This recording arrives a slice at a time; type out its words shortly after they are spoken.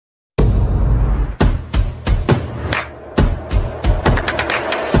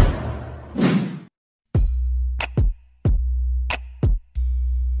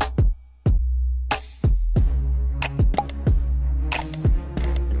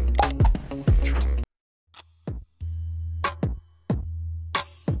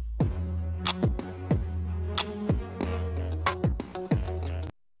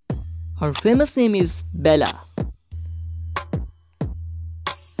Her famous name is Bella.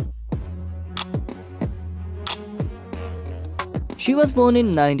 She was born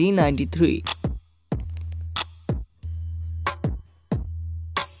in 1993.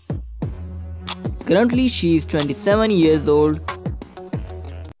 Currently, she is 27 years old.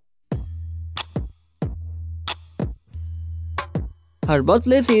 Her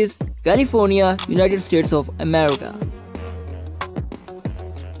birthplace is California, United States of America.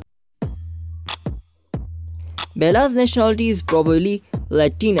 Bella's nationality is probably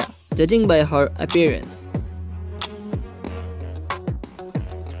Latina, judging by her appearance.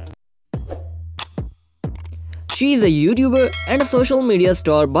 She is a YouTuber and a social media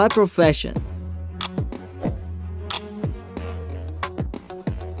star by profession.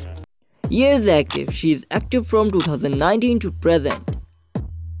 Years active. She is active from 2019 to present.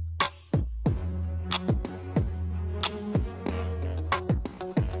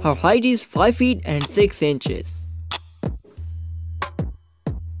 Her height is 5 feet and 6 inches.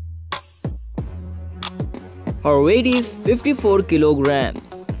 Her weight is 54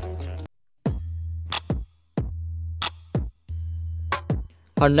 kilograms.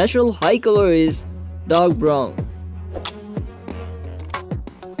 Her natural eye color is dark brown.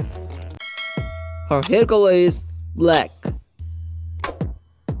 Her hair color is black.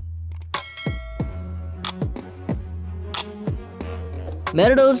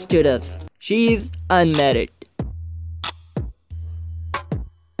 Marital status: she is unmarried.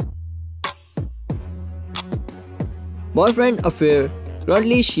 Boyfriend affair: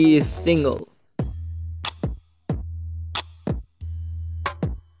 currently she is single.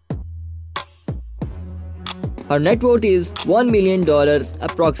 Her net worth is $1 million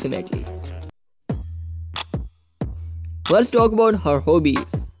approximately. Let's talk about her hobbies.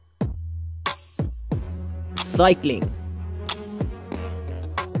 Cycling,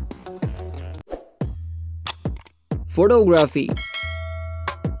 photography,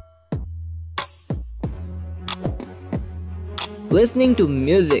 listening to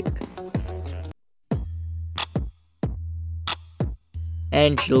music,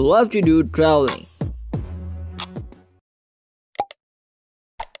 and she loves to do traveling.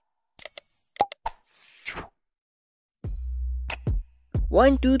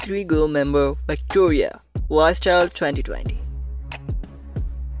 One, two, three girl member Victoria, Lifestyle 2020.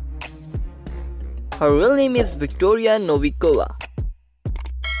 Her real name is Victoria Novikova.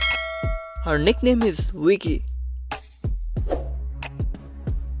 Her nickname is Vicky.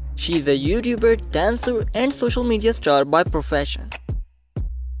 She is a YouTuber, dancer, and social media star by profession.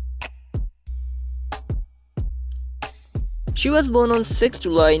 She was born on 6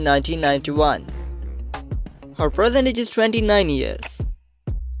 July 1991. Her present age is 29 years.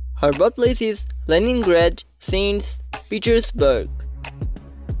 Her birthplace is Leningrad, St. Petersburg.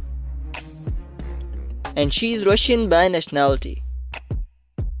 And she is Russian by nationality.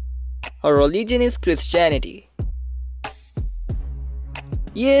 Her religion is Christianity.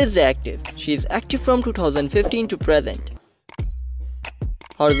 Years active. She is active from 2015 to present.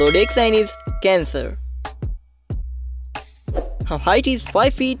 Her zodiac sign is Cancer. Her height is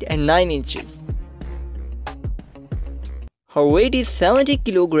 5 feet and 9 inches. Her weight is 70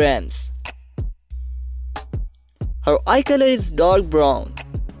 kilograms. Her eye color is dark brown.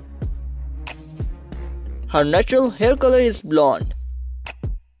 Her natural hair color is blonde.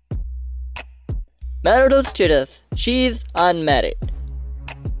 Marital status: she is unmarried.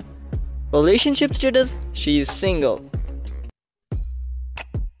 Relationship status: she is single.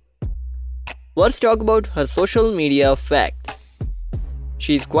 Let's talk about her social media facts.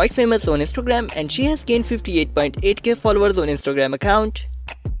 She is quite famous on Instagram and she has gained 58.8k followers on Instagram account.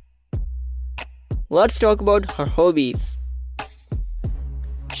 Let's talk about her hobbies.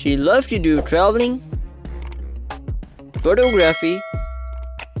 She loves to do traveling, photography,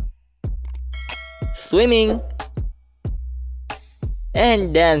 swimming,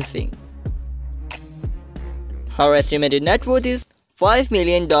 and dancing. Her estimated net worth is $5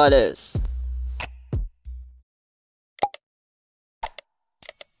 million.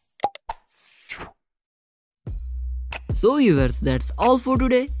 So viewers, that's all for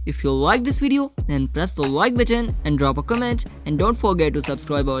today. If you like this video, then press the like button and drop a comment, and don't forget to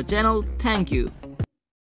subscribe our channel. Thank you.